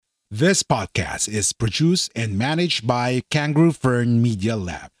This podcast is produced and managed by Kangaroo Fern Media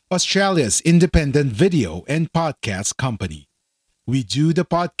Lab, Australia's independent video and podcast company. We do the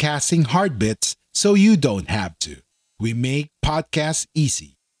podcasting hard bits so you don't have to. We make podcasts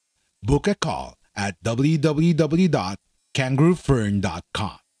easy. Book a call at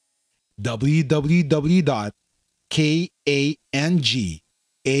www.kangaroofern.com.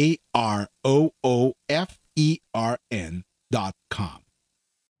 www.kangaroofern.com.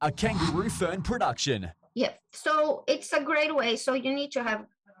 A Kangaroo Fern production. Yeah, so it's a great way. So you need to have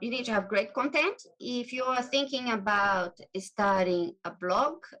great content. If you are thinking about starting a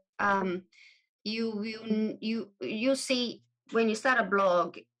blog, you see when you start a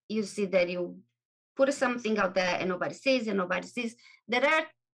blog, you see that you put something out there and nobody sees and nobody sees. There are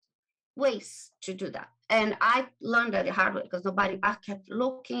ways to do that, and I learned that the hard way because nobody. I kept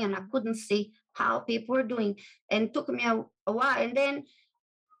looking and I couldn't see how people were doing, and it took me a while. And then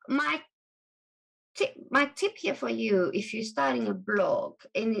my my tip here for you, if you're starting a blog,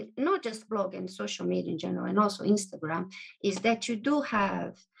 and not just blog and social media in general, and also Instagram, is that you do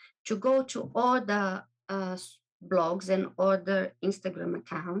have to go to all the blogs and other Instagram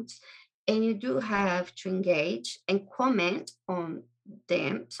accounts, and you do have to engage and comment on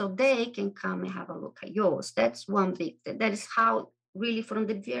them so they can come and have a look at yours. That's one big thing. That is how, really, from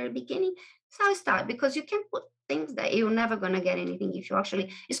the very beginning, it's how I start, because you can put things that you're never going to get anything if you actually,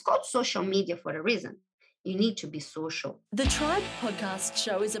 it's called social media for a reason. You need to be social. The Tribe podcast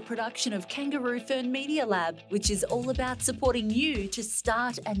show is a production of Kangaroo Fern Media Lab, which is all about supporting you to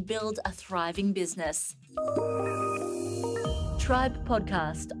start and build a thriving business. Tribe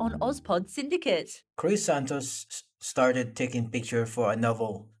podcast on Ozpod Syndicate. Chris Santos started taking pictures for a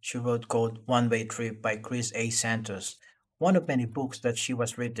novel she wrote called One Way Trip by Chris A. Santos, one of many books that she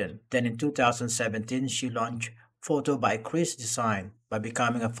was written. Then in 2017, she launched Photo by Chris Design by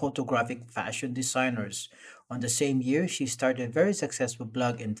becoming a photographic fashion designer. On the same year, she started a very successful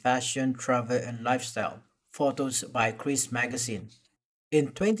blog in fashion, travel, and lifestyle, Photos by Chris Magazine.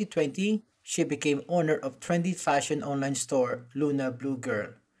 In 2020, she became owner of trendy fashion online store Luna Blue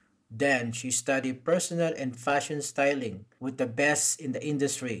Girl. Then she studied personal and fashion styling with the best in the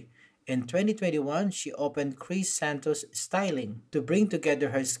industry. In 2021, she opened Chris Santos Styling to bring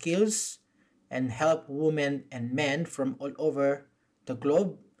together her skills and help women and men from all over the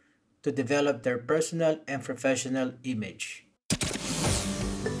globe to develop their personal and professional image.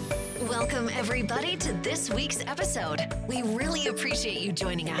 Welcome, everybody, to this week's episode. We really appreciate you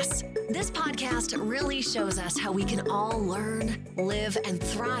joining us. This podcast really shows us how we can all learn, live, and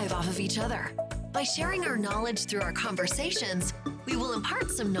thrive off of each other. By sharing our knowledge through our conversations, we will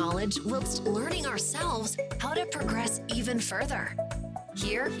impart some knowledge whilst learning ourselves how to progress even further.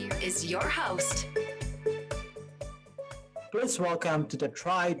 Here is your host. Please welcome to the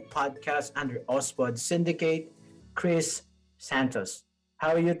Tribe podcast under Ozpod Syndicate, Chris Santos.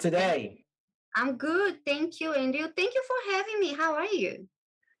 How are you today? I'm good. Thank you. And you, thank you for having me. How are you?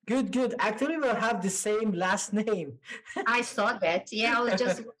 Good, good. Actually, we'll have the same last name. I saw that. Yeah, I was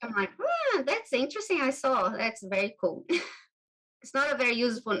just I'm like, that's interesting. I saw. That's very cool. It's not a very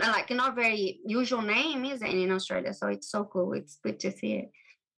useful, like not very usual name, is it, in Australia? So it's so cool. It's good to see it.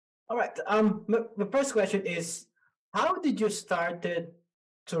 All right. The first question is, how did you started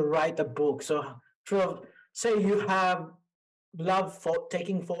to write a book? So, say you have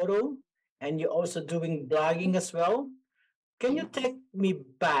taking photo, and you're also doing blogging as well. Can you take me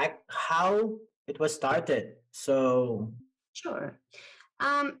back how it was started? So, Sure.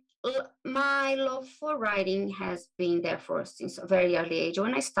 My love for writing has been there for since a very early age.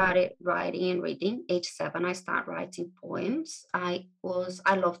 When I started writing and reading, age 7, I started writing poems. I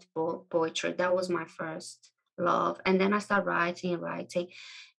loved poetry. That was my first love. And then I started writing and writing.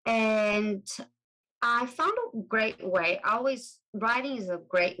 And I found a great way. Writing is a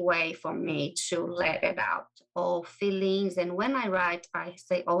great way for me to let it out, all feelings. And when I write,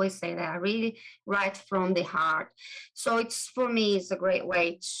 always say that I really write from the heart. So for me, it's a great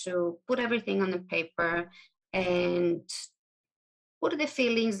way to put everything on the paper and put the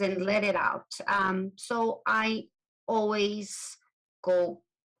feelings and let it out. So I always go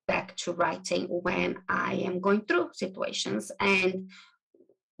back to writing when I am going through situations, and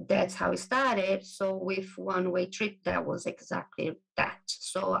that's how it started. So with One Way Trip, that was exactly that.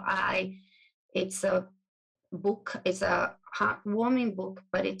 So it's a book, it's a heartwarming book,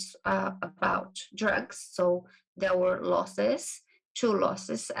 but it's about drugs. So there were two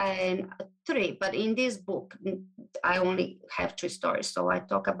losses and three, but in this book, I only have two stories. So I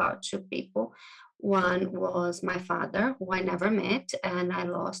talk about two people. One was my father, who I never met, and I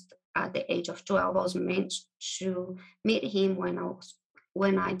lost at the age of 12. I was meant to meet him when I was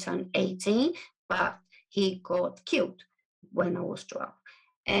when I turned 18, but he got killed when I was 12.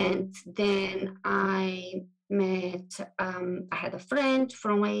 And then I had a friend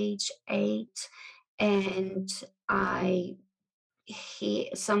from age 8, and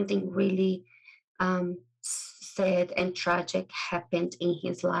something really sad and tragic happened in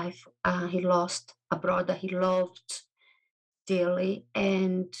his life. He lost a brother he loved dearly,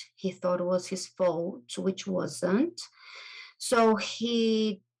 and he thought it was his fault, which wasn't. So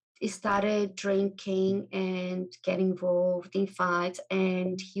he started drinking and getting involved in fights,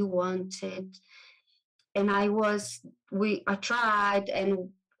 and he wanted. And I tried and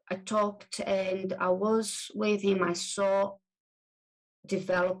I talked, and I was with him. I saw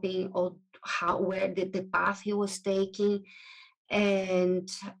developing or where the path he was taking, and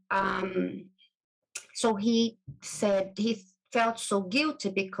so he said he felt so guilty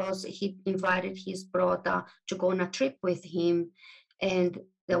because he invited his brother to go on a trip with him, and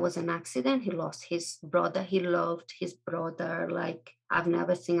there was an accident. He lost his brother. He loved his brother like I've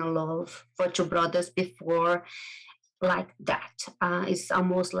never seen a love for two brothers before, like that. It's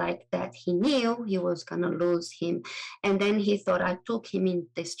almost like that he knew he was gonna lose him, and then he thought, I took him in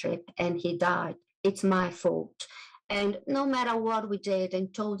this trip and he died. It's my fault. And no matter what we did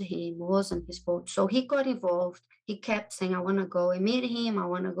and told him, it wasn't his fault. So he got involved. He kept saying, I want to go and meet him. I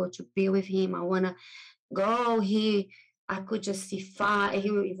want to go to be with him. I want to go. I could just see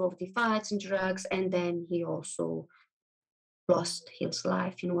he was involved in fights and drugs. And then he also lost his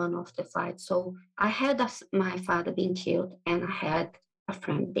life in one of the fights. So I had my father being killed, and I had a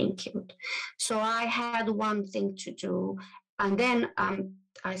friend being killed. So I had one thing to do. And then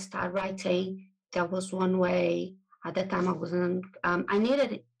I started writing. There was one way. At that time, I wasn't. I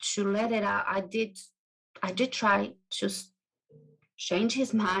needed to let it out. I did try to change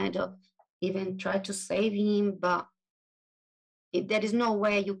his mind, or even try to save him, but there is no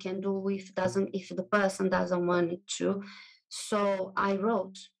way you can do if the person doesn't want it to. So I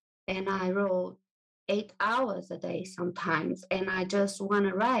wrote, and I wrote 8 hours a day sometimes, and I just want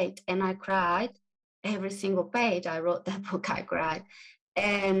to write, and I cried every single page. I wrote that book. I cried,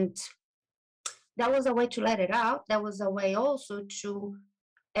 and that was a way to let it out. That was a way also to,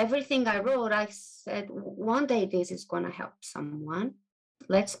 everything I wrote, I said, one day this is going to help someone.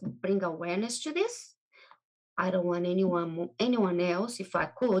 Let's bring awareness to this. I don't want anyone else, if I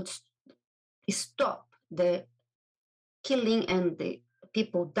could, stop the killing and the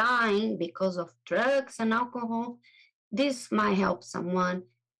people dying because of drugs and alcohol. This might help someone,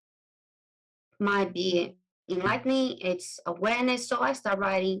 might be enlightening. It's awareness. So I start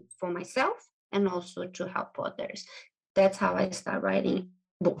writing for myself and also to help others. That's how I start writing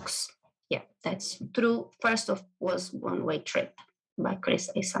books. Yeah, that's through. First of was One Way Trip by Chris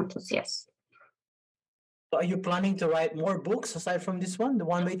A. Santos. Yes. So are you planning to write more books aside from this one, the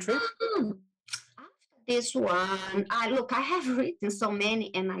One Way Trip? After this one, I have written so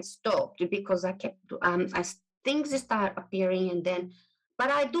many, and I stopped because I kept things start appearing, and then.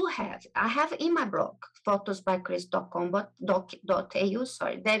 But I have in my blog, photosbychris.com, .au.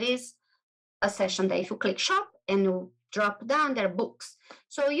 Sorry, there is a session that if you click shop and you drop down their books.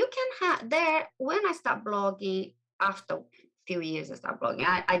 So you can have there, when I start blogging, after a few years I start blogging,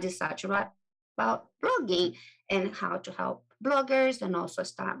 I decided to write about blogging and how to help bloggers, and also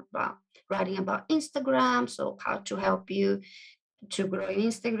start writing about Instagram. So how to help you to grow your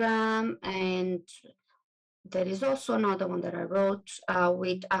Instagram. And there is also another one that I wrote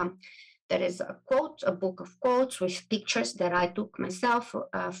with there is a book of quotes with pictures that I took myself,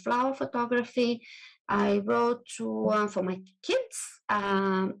 flower photography. I wrote for my kids,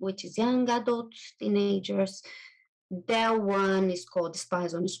 which is young adults, teenagers. That one is called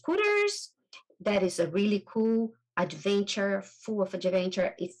Spies on Scooters. That is a really cool adventure, full of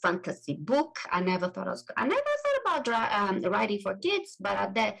adventure, a fantasy book. I never thought about writing for kids, but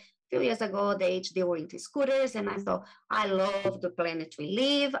at that few years ago, they were into scooters, and I thought, I love the planet we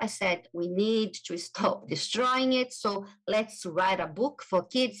live. I said, we need to stop destroying it. So let's write a book for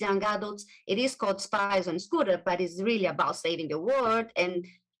kids, young adults. It is called Spies on Scooter, but it's really about saving the world and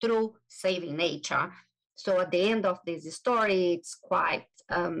through saving nature. So at the end of this story, it's quite,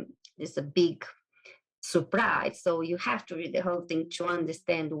 it's a big surprise. So you have to read the whole thing to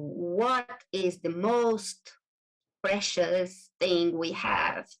understand what is the most precious thing we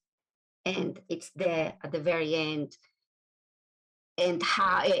have. And it's there at the very end. And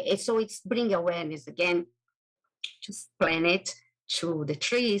how so it's bring awareness again to planet, to the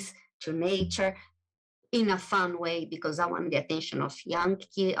trees, to nature, in a fun way, because I want the attention of young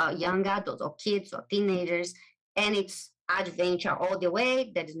adults or kids or teenagers. And it's adventure all the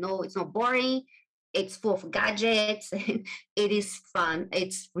way. It's not boring. it's full of gadgets. And it is fun.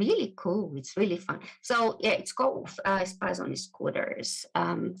 It's really cool. It's really fun. So yeah, it's called Spies on Scooters.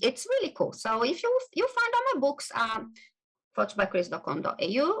 It's really cool. So if you find all my books,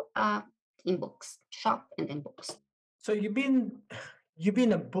 photosbychris.com.au, in books shop and then books. So you've been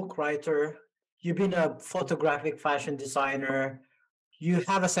a book writer, you've been a photographic fashion designer, you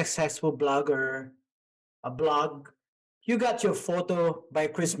have a successful blogger, a blog, you got your Photo by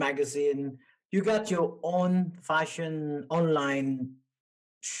Chris magazine, you got your own fashion online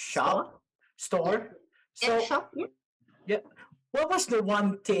shop store. Yeah, So shop. Yeah. yeah, what was the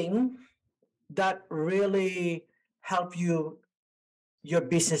one thing that really helped your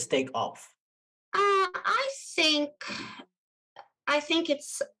business take off? think I think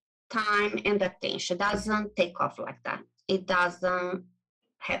it's time and attention. It doesn't take off like that. It doesn't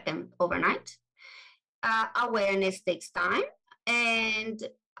happen overnight. Awareness takes time, and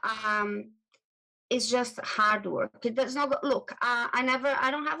um, it's just hard work. It does not look. I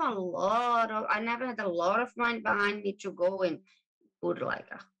don't have a lot of. I never had a lot of money behind me to go and put like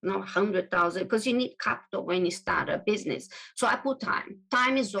a, 100,000, because you need capital when you start a business. So I put time.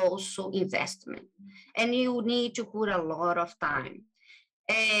 Time is also investment, and you need to put a lot of time.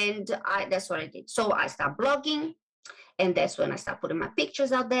 And that's what I did. So I started blogging, and that's when I started putting my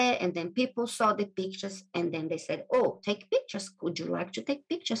pictures out there. And then people saw the pictures, and then they said, "Oh, take pictures. Would you like to take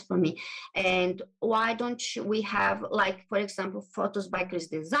pictures for me? And why don't we have, like, for example, Photos by Chris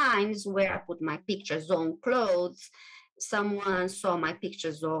Designs, where I put my pictures on clothes." Someone saw my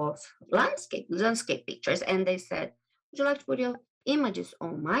pictures of landscape pictures, and they said, "Would you like to put your images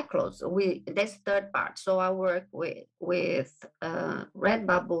on my clothes?" That's third part. So I work with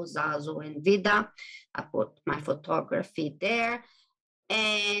Redbubble, Zazo, and Vida. I put my photography there,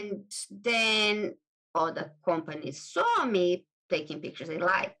 and then other companies saw me taking pictures. They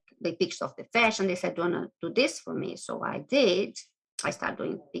like the pictures of the fashion. They said, "Do you want to do this for me?" So I did. I started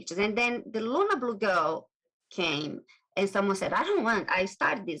doing pictures, and then the Luna Blue Girl came. And someone said, "I don't want." I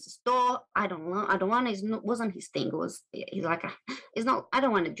started this store. I don't want. I don't want. Wasn't his thing. It was. He's like, "It's not. I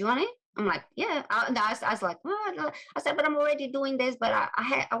don't want to. Do you want it?" I'm like, "Yeah." I was like, "Oh, no." I said, "But I'm already doing this." But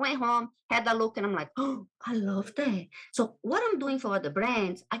I went home, had a look, and I'm like, "Oh, I love that." So what I'm doing for other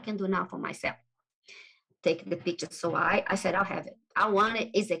brands, I can do now for myself. Take the pictures. So I said, "I'll have it. I want it.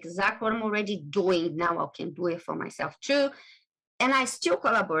 It's exactly what I'm already doing now. I can do it for myself too." And I still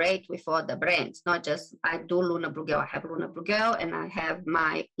collaborate with other brands, not just I do Luna Blue Girl. I have Luna Blue Girl, and I have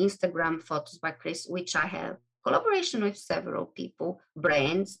my Instagram Photos by Chris, which I have collaboration with several people,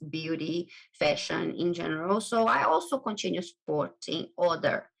 brands, beauty, fashion in general. So I also continue supporting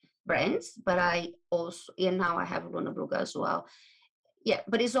other brands, but I also, now I have Luna Blue Girl as well. Yeah,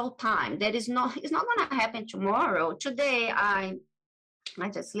 but it's all time. It's not going to happen tomorrow. Today, I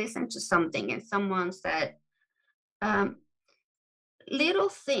just listened to something, and someone said, um, little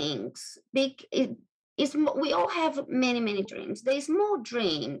things, big, we all have many dreams. There's more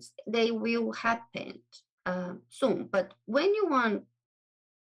dreams, they will happen soon. But when you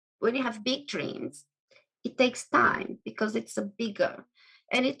have big dreams, it takes time because it's a bigger,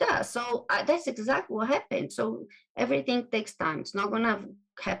 and it does. So that's exactly what happened. So everything takes time. It's not gonna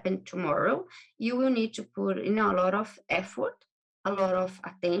happen tomorrow. You will need to put in a lot of effort, a lot of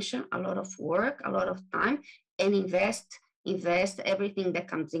attention, a lot of work, a lot of time, and invest everything that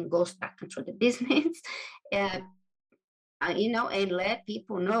comes in goes back into the business. uh, and let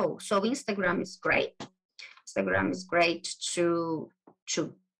people know. So Instagram is great. Instagram is great to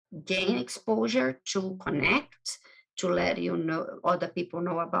gain exposure, to connect, to let other people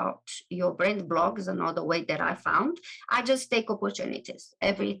know about your brand. Blog is another way that I found. I just take opportunities.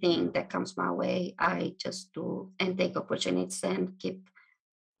 Everything that comes my way, I just do and take opportunities and keep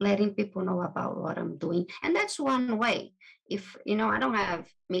letting people know about what I'm doing. And that's one way. If I don't have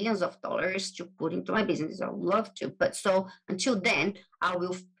millions of dollars to put into my business, I would love to. But so until then,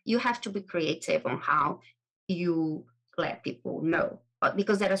 you have to be creative on how you let people know. But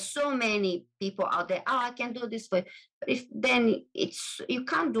because there are so many people out there, "Oh, I can do this for you." But if then you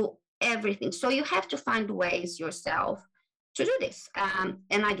can't do everything. So you have to find ways yourself to do this.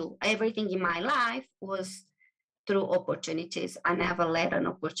 And I do. Everything in my life was through opportunities. I never let an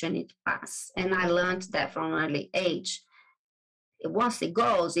opportunity pass. And I learned that from an early age. Once it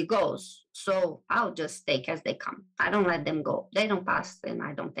goes, it goes. So I'll just take as they come. I don't let them go. They don't pass, and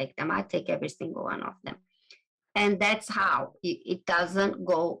I don't take them. I take every single one of them. And that's how it doesn't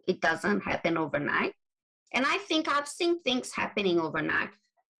go. It doesn't happen overnight. And I think I've seen things happening overnight.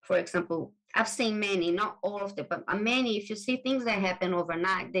 For example, I've seen many, not all of them, but many. If you see things that happen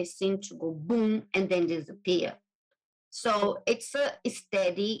overnight, they seem to go boom and then disappear. So it's a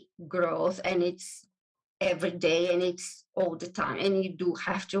steady growth, and it's every day, and it's all the time. And you do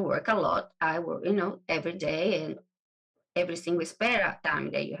have to work a lot. I work, every day, and every single spare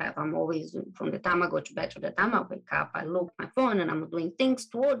time that you have. I'm always, from the time I go to bed to the time I wake up, I look at my phone and I'm doing things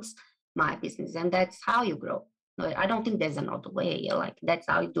towards my business. And that's how you grow. No, I don't think there's another way. Like, that's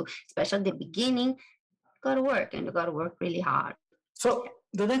how you do, especially at the beginning. You got to work, and you got to work really hard. So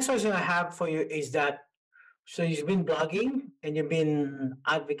the next question I have for you is that so you've been blogging and you've been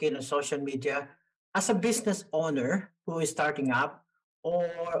advocating on social media as a business owner who is starting up or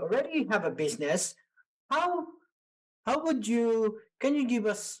already have a business. How how would you can you give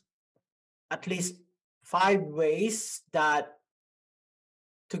us at least 5 ways that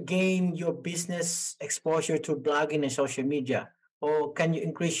to gain your business exposure to blogging and social media? Or can you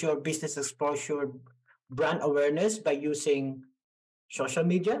increase your business exposure brand awareness by using social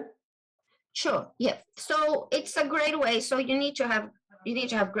media? Sure. Yeah. So it's a great way. So you need to have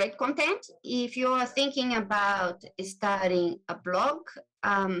great content. If you're thinking about starting a blog,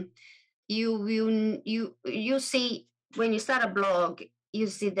 you will you see, when you start a blog, you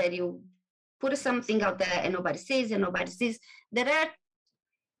see that you put something out there and nobody sees, and nobody sees. There are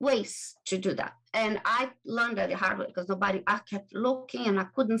ways to do that, and I learned that the hard way, because nobody. I kept looking and I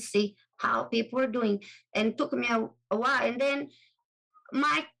couldn't see how people were doing, and it took me a while. And then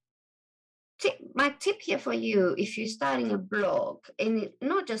my my tip here for you, if you're starting a blog, and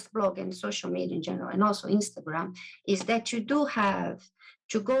not just blog and social media in general, and also Instagram, is that you do have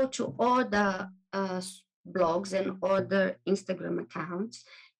to go to all the blogs and other Instagram accounts,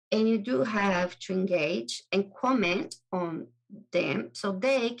 and you do have to engage and comment on them, so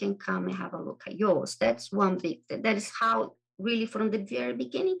they can come and have a look at yours. That's one big thing. That is how, really, from the very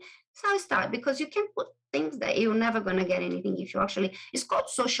beginning, it's how I start, because you can put things that you're never going to get anything if you actually, it's called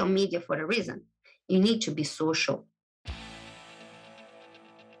social media for a reason. You need to be social.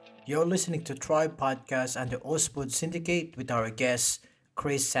 You're listening to Troy Podcast and the Oswood Syndicate with our guest,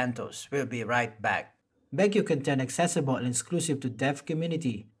 Chris Santos. We'll be right back. Make your content accessible and exclusive to deaf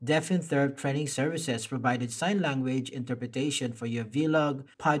community. Deaf and Third Training Services provided sign language interpretation for your vlog,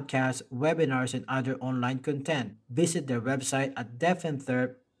 podcast, webinars, and other online content. Visit their website at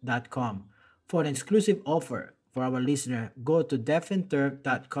deafandthird.com. For an exclusive offer for our listener, go to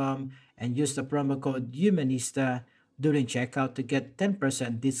deafandthird.com and use the promo code Humanista during checkout to get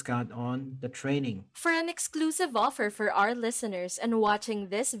 10% discount on the training. For an exclusive offer for our listeners and watching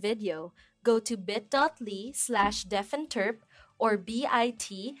this video, go to bit.ly/deafandterp or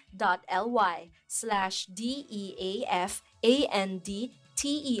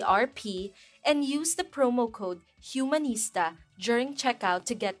bit.ly/DEAFANDTERP and use the promo code HUMANISTA during checkout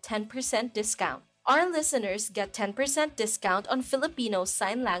to get 10% discount. Our listeners get 10% discount on Filipino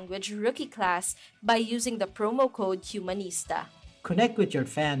Sign Language Rookie Class by using the promo code HUMANISTA. Connect with your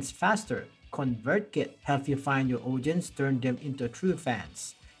fans faster. ConvertKit help you find your audience, turn them into true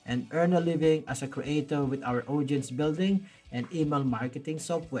fans, and earn a living as a creator with our audience building and email marketing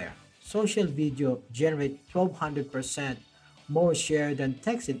software. Social video generate 1200% more share than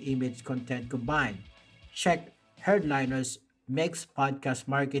text and image content combined. Check Headliners makes podcast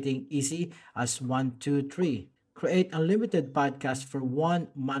marketing easy as 123. Create unlimited podcast for one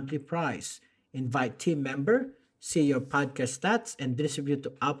monthly price. Invite team member, see your podcast stats, and distribute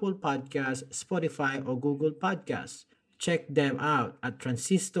to Apple Podcasts, Spotify, or Google Podcasts. Check them out at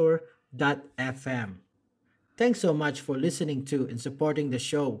transistor.fm. Thanks so much for listening to and supporting the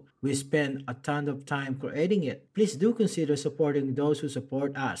show. We spend a ton of time creating it. Please do consider supporting those who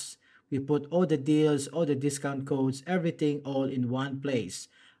support us. We put all the deals, all the discount codes, everything all in one place.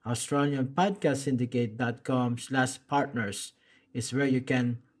 AustralianPodcastSyndicate.com/partners is where you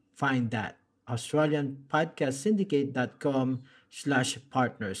can find that.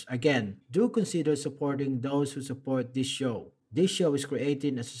 AustralianPodcastSyndicate.com/partners. Again, do consider supporting those who support this show. This show is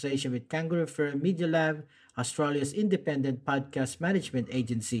created in association with Kangaroo Firm Media Lab, Australia's independent podcast management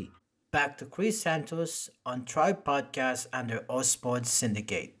agency. Back to Chris Santos on Tribe Podcast under Oswald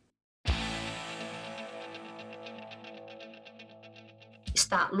Syndicate.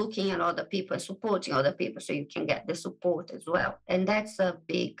 Start looking at other people and supporting other people, so you can get the support as well. And that's a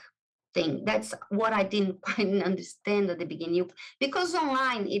big thing. That's what I didn't quite understand at the beginning, because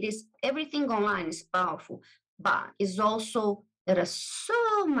online, everything online is powerful, but it's also, there is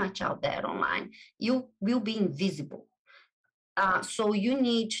so much out there online. You will be invisible. So you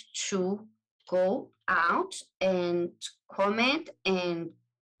need to go out and comment, and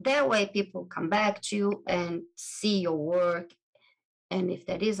that way people come back to you and see your work. And if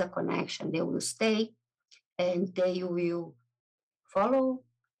there is a connection, they will stay, and they will follow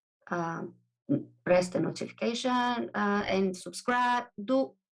press the notification and subscribe,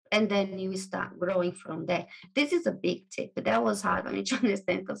 and then you start growing from there. This is a big tip, but that was hard for me to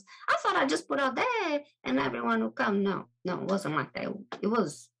understand because I thought I just put out there and everyone will come. No, it wasn't like that. It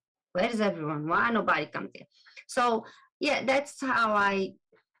was, where is everyone? Why nobody comes here? So yeah, that's how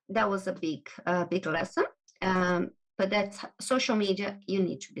that was a big lesson. But that's social media. You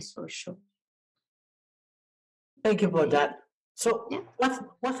need to be social. Thank you for that. So, Yeah.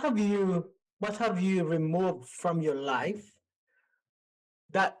 what have you removed from your life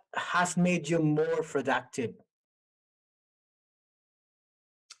that has made you more productive?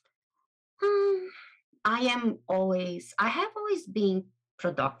 I have always been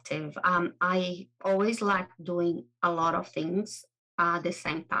productive. I always like doing a lot of things at the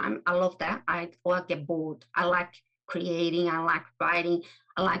same time. I love that. I get bored. I like creating. I like writing.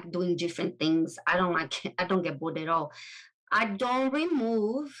 I like doing different things. I don't get bored at all. I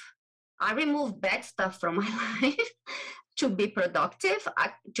remove bad stuff from my life to be productive.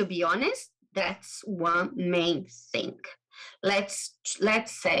 To be honest, that's one main thing. Let's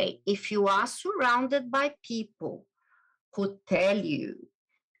say if you are surrounded by people who tell you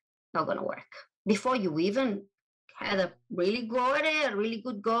not gonna work before you even had a really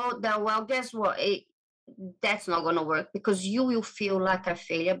good goal, that, well, guess what? That's not gonna work because you will feel like a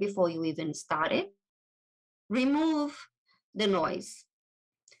failure before you even started. Remove the noise.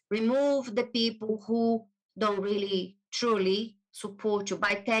 Remove the people who don't really truly support you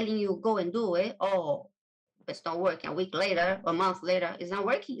by telling you go and do it. Oh, it's not working. A week later, a month later, it's not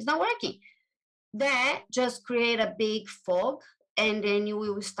working. It's not working. That just create a big fog, and then you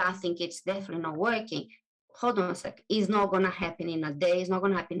will start thinking it's definitely not working. Hold on a sec. It's not going to happen in a day. It's not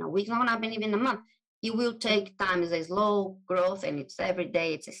going to happen in a week. It's not going to happen even in a month. It will take time. It's a slow growth, and it's every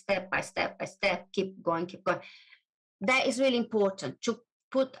day. It's a step by step by step. Keep going, keep going. That is really important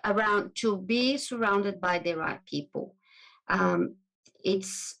to be surrounded by the right people.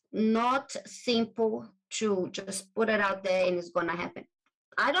 It's not simple to just put it out there and it's going to happen.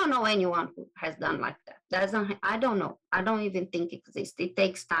 I don't know anyone who has done like that. I don't know. I don't even think it exists. It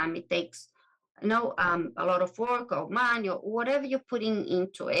takes time. It takes, a lot of work or money or whatever you're putting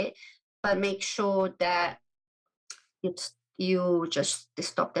into it. But make sure that you just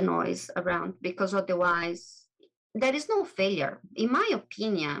stop the noise around, because otherwise there is no failure. In my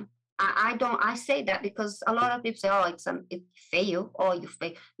opinion, I say that because a lot of people say, oh, it fail or you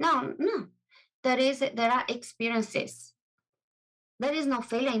fail. No. There are experiences. There is no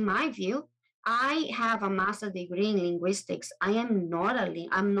failure in my view. I have a master's degree in linguistics. I'm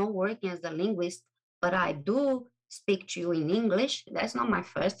not working as a linguist, but I do speak to you in English. That's not my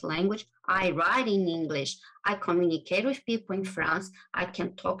first language. I write in English. I communicate with people in France. I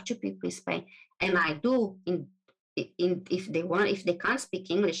can talk to people in Spain. And I do if they can't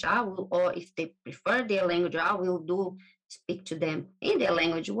speak English, I will, or if they prefer their language, I will speak to them in their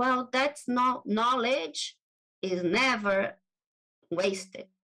language. Well, that's not knowledge is never wasted.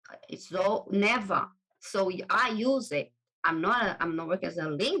 It's all never. So I use it. I'm not working as a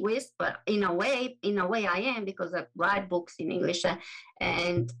linguist, but in a way I am, because I write books in English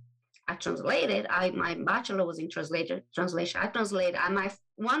and I translated. My bachelor was in translation. I translated. My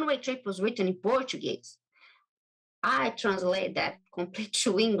one-way trip was written in Portuguese. I translate that complete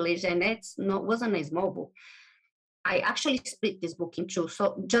to English, and wasn't a small book. I actually split this book in two.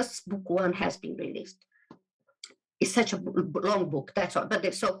 So just book one has been released. It's such a long book. That's all.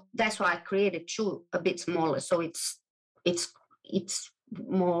 But so that's why I created two a bit smaller. So it's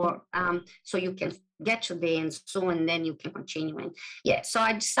more so you can get to the end soon, and then you can continue. And yeah, so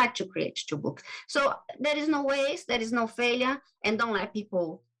I decided to create two books. So there is no waste, there is no failure, and don't let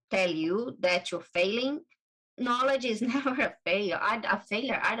people tell you that you're failing. Knowledge is never a failure. I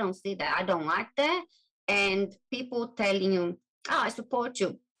don't see that. I don't like that. And people telling you, oh, I support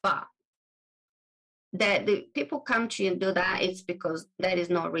you, but that the people come to you and do that, it's because that is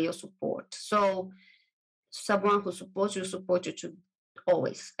not real support. So someone who supports you to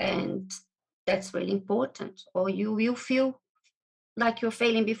always. And that's really important. Or you will feel like you're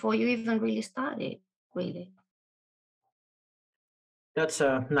failing before you even really started, really. That's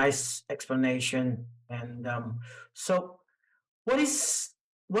a nice explanation. And so, what is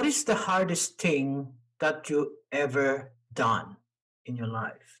the hardest thing that you ever done in your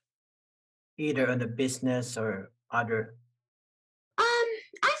life, either on the business or other?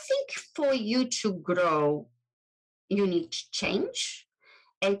 I think for you to grow, you need to change,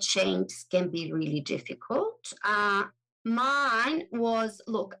 and change can be really difficult. Mine was,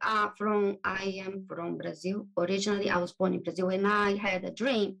 I am from Brazil. Originally, I was born in Brazil, and I had a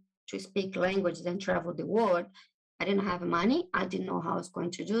dream to speak languages and travel the world. I didn't have money. I didn't know how I was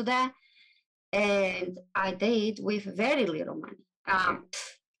going to do that. And I did with very little money.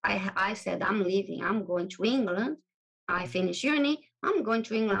 I said, I'm leaving. I'm going to England. I finished uni. I'm going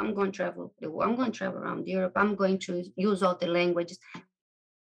to England. I'm going to travel the world. I'm going to travel around Europe. I'm going to use all the languages.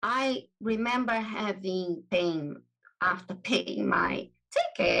 I remember after paying my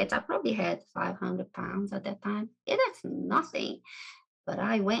ticket, I probably had £500 at that time. Yeah, that's nothing. But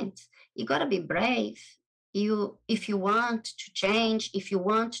I went. You got to be brave. If you want to change, if you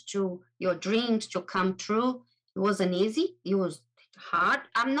want your dreams to come true, it wasn't easy. It was hard.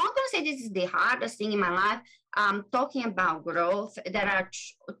 I'm not going to say this is the hardest thing in my life. I'm talking about growth. There are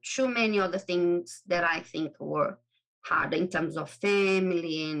too many other things that I think were hard in terms of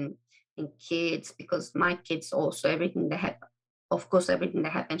family and kids, because my kids also, everything that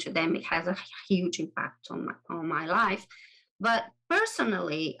happened to them, it has a huge impact on my life. But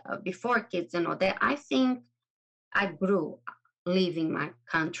personally, before kids and all that, I think I grew leaving my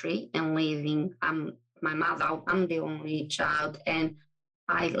country and leaving my mother. I'm the only child, and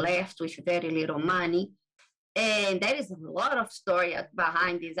I left with very little money. And there is a lot of story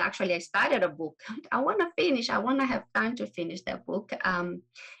behind this. Actually, I started a book. I want to finish. I want to have time to finish that book. And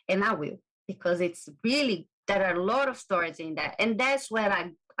I will, because it's really, there are a lot of stories in that. And that's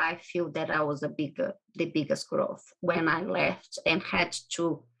where I feel that I was the biggest growth, when I left and had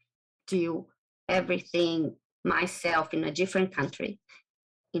to do everything myself in a different country,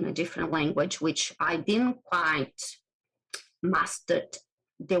 in a different language, which I didn't quite master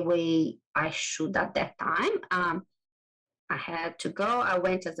the way I should at that time. I had to go. I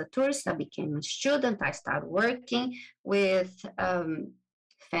went as a tourist. I became a student. I started working with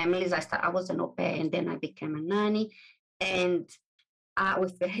families. I was an au pair, and then I became a nanny. And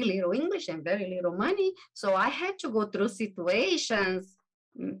with very little English and very little money. So I had to go through situations,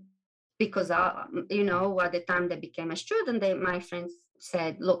 because, at the time that I became a student, my friends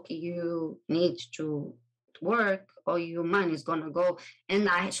said, look, you need to work or your money is going to go. And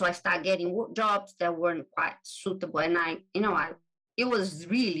so I started getting jobs that weren't quite suitable. And it was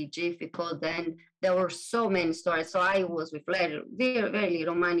really difficult. And there were so many stories. So I was with very, very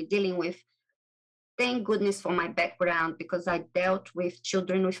little money, dealing with, thank goodness for my background, because I dealt with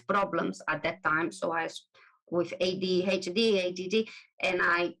children with problems at that time. So I was with ADHD, ADD, and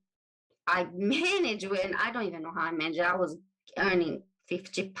I managed, and I don't even know how I managed. I was earning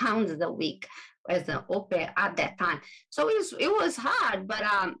 £50 a week as an au pair at that time. So it was hard, but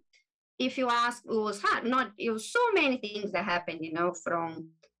if you ask, it was hard. It was so many things that happened, from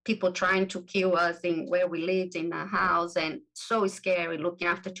people trying to kill us in where we lived in a house, and so scary, looking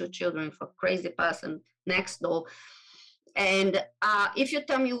after 2 children for a crazy person next door. And if you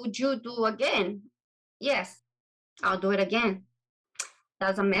tell me, would you do again? Yes, I'll do it again.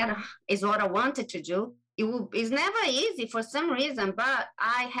 Doesn't matter. It's what I wanted to do. It's never easy for some reason, but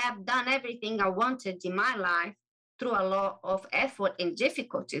I have done everything I wanted in my life through a lot of effort and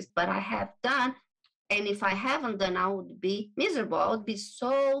difficulties, but I have done. And if I haven't done, I would be miserable. I would be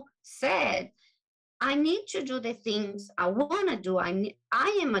so sad. I need to do the things I want to do. I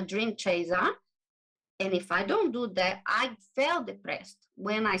am a dream chaser. And if I don't do that, I felt depressed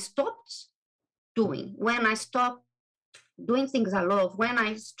when I stopped when I stopped doing things I love, when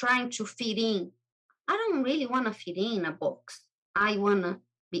I was trying to fit in. I don't really want to fit in a box. I want to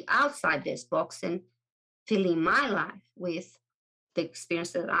be outside this box and filling my life with the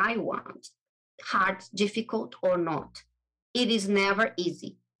experience that I want. Hard, difficult or not. It is never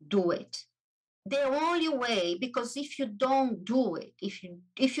easy. Do it. The only way, because if you don't do it, if you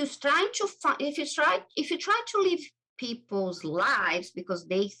try to live people's lives because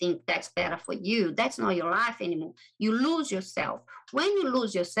they think that's better for you, that's not your life anymore. You lose yourself. When you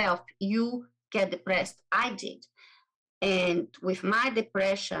lose yourself, you get depressed. I did. And with my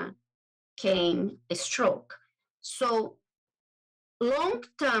depression came a stroke. So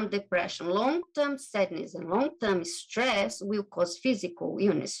long-term depression, long-term sadness, and long-term stress will cause physical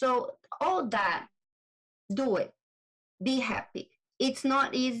illness. So all that, do it. Be happy. It's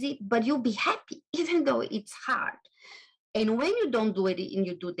not easy, but you'll be happy, even though it's hard. And when you don't do it and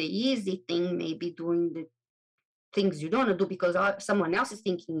you do the easy thing, maybe doing the things you don't want to do because someone else is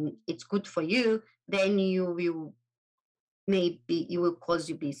thinking it's good for you, then it will cause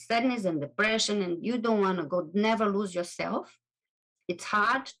you be sadness and depression, and you don't want to go. Never lose yourself. It's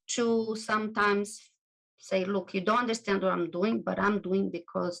hard to sometimes say, look, you don't understand what I'm doing, but I'm doing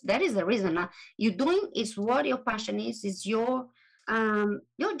because there is a reason. You're doing is what your passion is your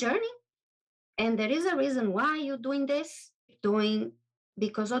journey. And there is a reason why you're doing this,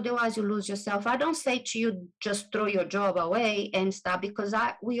 because otherwise you lose yourself. I don't say to you, just throw your job away and stop, because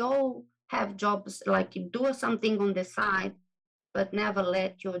we all have jobs, like you do something on the side, but never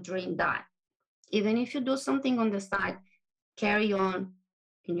let your dream die. Even if you do something on the side, carry on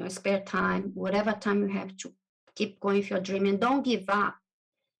in your spare time, whatever time you have to keep going with your dream and don't give up.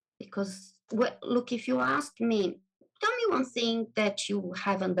 Because, well, look, if you ask me, tell me one thing that you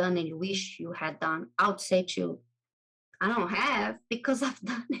haven't done and you wish you had done, I would say to you, I don't have because I've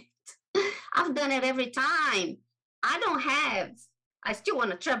done it. I've done it every time. I don't have. I still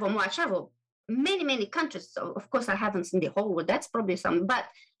want to travel more. I travel many, many countries. So of course I haven't seen the whole world. That's probably some. But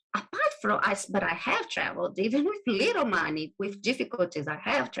apart from us, but I have traveled even with little money, with difficulties. I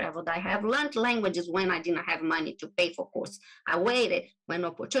have traveled. I have learned languages when I didn't have money to pay for course. I waited when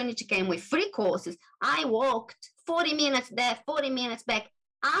opportunity came with free courses. I walked 40 minutes there, 40 minutes back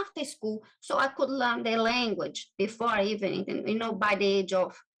after school so I could learn their language before I even, by the age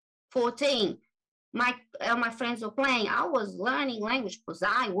of 14. My friends were playing. I was learning language because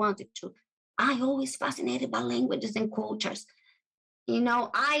I wanted to. I always fascinated by languages and cultures.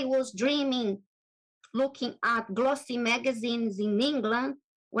 I was dreaming, looking at glossy magazines in England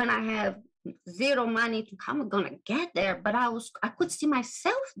when I have zero money to how am I gonna get there? But I could see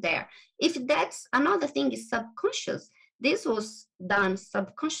myself there. If that's another thing is subconscious. This was done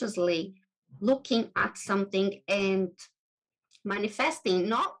subconsciously, looking at something and manifesting,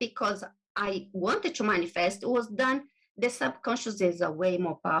 not because I wanted to manifest. It was done. The subconscious is a way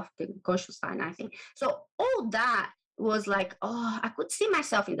more powerful than the conscious side, I think. So all that was like, oh, I could see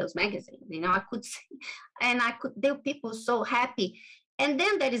myself in those magazines. I could see, and there were people so happy. And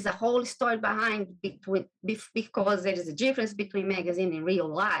then there is a whole story behind because there is a difference between magazine and real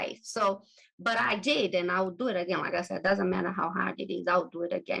life. So, but I did, and I will do it again. Like I said, it doesn't matter how hard it is, I'll do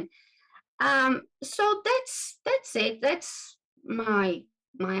it again. So that's it. That's my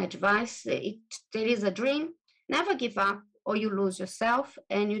advice. There is a dream. Never give up, or you lose yourself,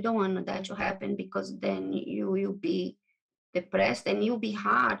 and you don't want that to happen because then you'll be depressed and you'll be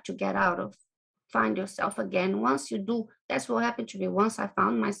hard to get out of. Find yourself again. Once you do, that's what happened to me. Once I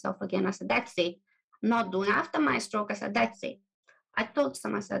found myself again, I said, that's it. Not doing. After my stroke, I said, that's it. I told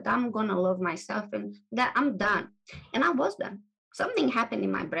someone, I said, I'm going to love myself and that I'm done. And I was done. Something happened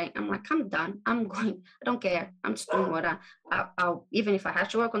in my brain. I'm like, I'm done. I'm going. I don't care. I'm just doing what I'll even if I have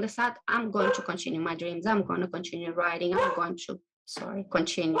to work on the side, I'm going to continue my dreams. I'm going to continue writing. I'm going to,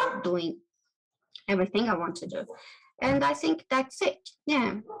 continue doing everything I want to do. And I think that's it.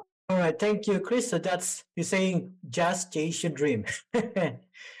 Yeah. All right, thank you, Chris. So you're saying just chase your dream.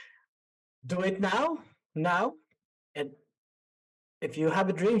 Do it now, and if you have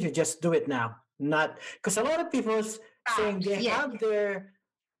a dream, you just do it now. Not because a lot of people saying they have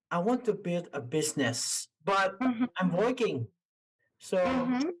I want to build a business, but I'm working, so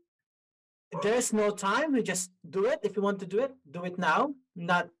there's no time. You just do it. If you want to do it now,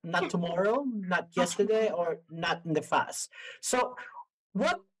 not tomorrow, not yesterday, or not in the past. So,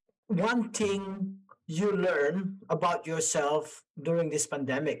 what one thing you learn about yourself during this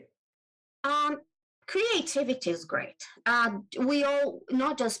pandemic? Creativity is great. We all,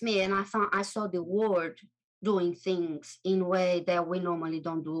 not just me, and I saw the world doing things in a way that we normally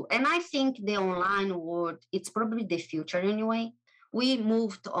don't do. And I think the online world, it's probably the future anyway. We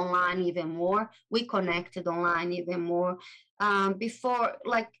moved online even more. We connected online even more. Before,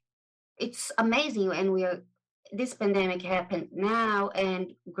 it's amazing, and this pandemic happened now,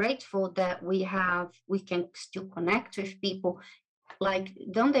 and grateful that we can still connect with people. Like,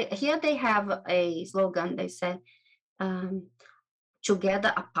 here they have a slogan, they said,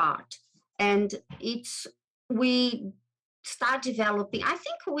 together apart. And we start developing, I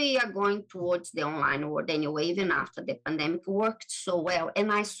think we are going towards the online world anyway, even after the pandemic worked so well.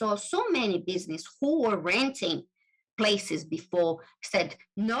 And I saw so many businesses who were renting places before said,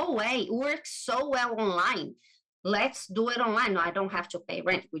 no way, it works so well online. Let's do it online. No, I don't have to pay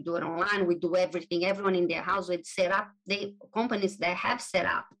rent. We do it online. We do everything. Everyone in their house would set up. The companies that have set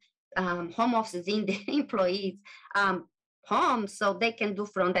up home offices in their employees' homes, so they can do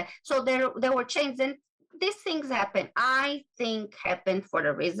from there. So there were changes, and these things happen. I think happened for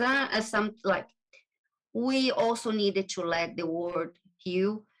a reason. We also needed to let the world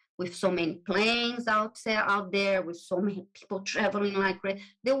heal. With so many planes out there, with so many people traveling like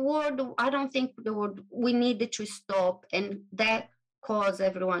the world, I don't think we needed to stop, and that caused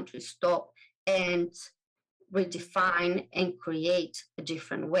everyone to stop and redefine and create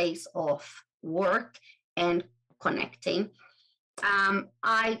different ways of work and connecting.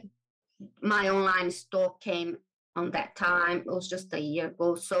 My online store came on that time. It was just a year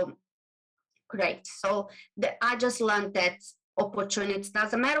ago, so great. So I just learned that opportunities,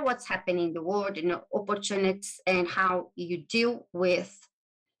 doesn't matter what's happening in the world, opportunities and how you deal with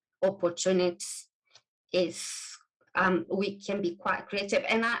opportunities is we can be quite creative.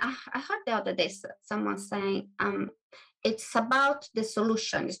 And I heard the other day someone saying, it's about the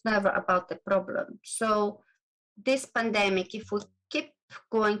solution. It's never about the problem. So this pandemic, if we keep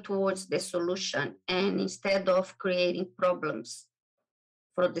going towards the solution and instead of creating problems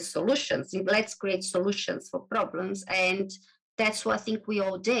for the solutions, let's create solutions for problems. And that's what I think we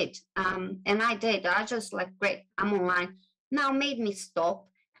all did. And I did. I just like, great, I'm online. Now made me stop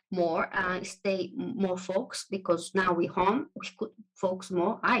more, stay more focused, because now we're home, we could focus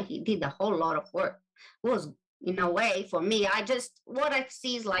more. I did a whole lot of work. It was, in a way, for me, what I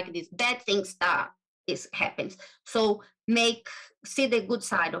see is like this bad thing happens. So see the good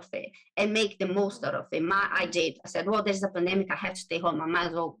side of it and make the most out of it. I did. I said, well, there's a pandemic, I have to stay home. I might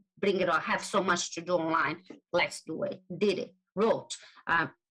as well bring it on. I have so much to do online. Let's do it. Did it. Wrote.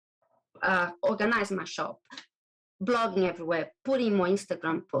 Organized my shop. Blogging everywhere. Putting more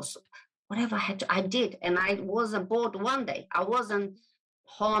Instagram posts. Whatever I had to, I did. And I wasn't bored one day. I wasn't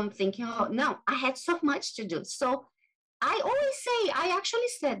home thinking, oh, no, I had so much to do. So I always say, I actually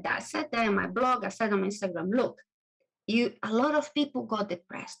said that. I said that in my blog. I said on Instagram, look, a lot of people got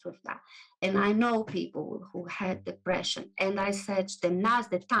depressed with that. And I know people who had depression. And I said to them, now's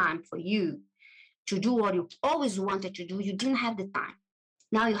the time for you to do what you always wanted to do. You didn't have the time.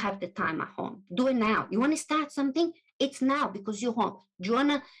 Now you have the time at home. Do it now. You want to start something? It's now, because you're home. Do you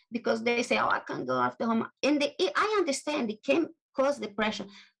want to, because they say, oh, I can't go after home. And I understand it can cause depression.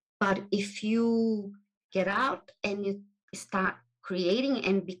 But if you get out and you start creating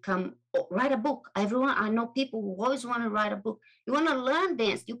and write a book. I know people who always want to write a book. You want to learn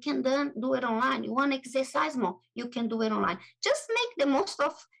dance, you can do it online. You want to exercise more, you can do it online. Just make the most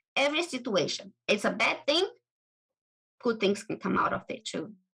of every situation. It's a bad thing, good things can come out of it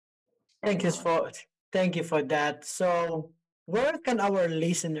too. Thank you for that. So where can our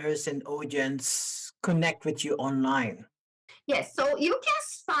listeners and audience connect with you online? Yes, so you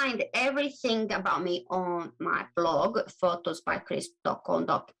can find everything about me on my blog,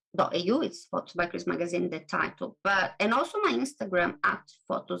 photosbychris.com.au. It's Photos by Chris Magazine, the title. And also my Instagram at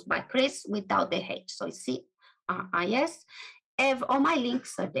Photos by Chris without the H. So it's CRIS. All my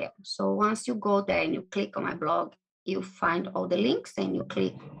links are there. So once you go there and you click on my blog, you find all the links, and you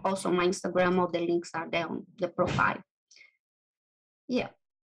click also my Instagram, all the links are there on the profile. Yeah.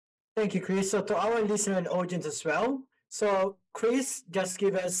 Thank you, Chris. So to our listener and audience as well, so Chris just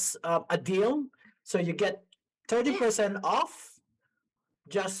give us a deal. So you get 30% off.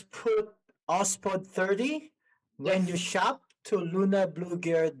 Just put OSPOD30 when you shop to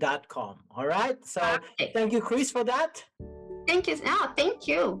lunabluegear.com. All right. So Thank you, Chris, for that. Thank you. Thank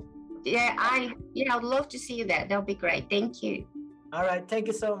you. Yeah, I'd love to see you there. That'll be great. Thank you. All right. Thank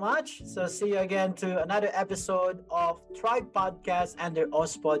you so much. So see you again to another episode of Thrive Podcast under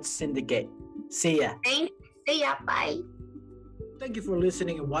OSPOD Syndicate. See ya. See ya. Bye. Thank you for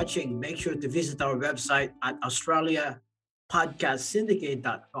listening and watching. Make sure to visit our website at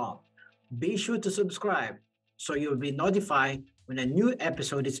australiapodcastsyndicate.com. Be sure to subscribe so you'll be notified when a new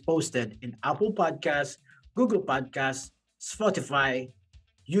episode is posted in Apple Podcasts, Google Podcasts, Spotify,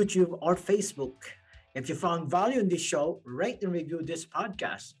 YouTube, or Facebook. If you found value in this show, rate and review this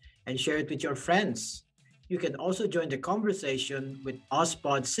podcast and share it with your friends. You can also join the conversation with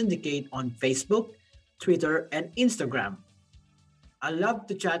OSPOD Syndicate on Facebook, Twitter, and Instagram. I love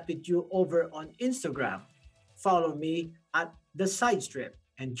to chat with you over on Instagram. Follow me at The Side Strip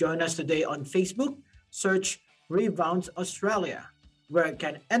and join us today on Facebook. Search Rebounds Australia, where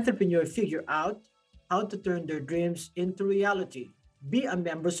can entrepreneurs figure out how to turn their dreams into reality. Be a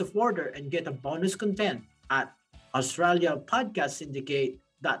member supporter and get a bonus content at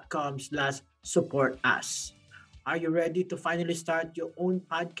australiapodcastsyndicate.com/support us. Are you ready to finally start your own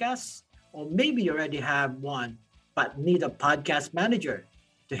podcast? Or maybe you already have one, but need a podcast manager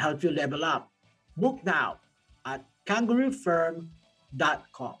to help you level up. Book now at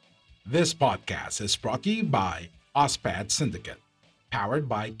kangaroofirm.com. This podcast is brought to you by OSPAD Syndicate, powered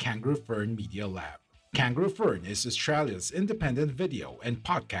by Kangaroo Fern Media Lab. Kangaroo Fern is Australia's independent video and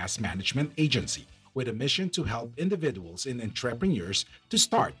podcast management agency with a mission to help individuals and entrepreneurs to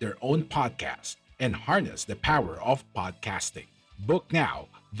start their own podcast and harness the power of podcasting. Book now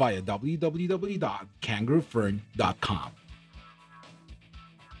via www.kangaroofern.com.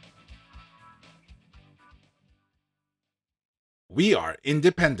 We are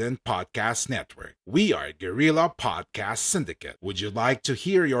Independent Podcast Network. We are Guerrilla Podcast Syndicate. Would you like to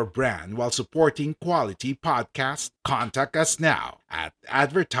hear your brand while supporting quality podcasts? Contact us now at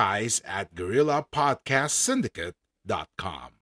advertise@guerrillapodcastsyndicate.com.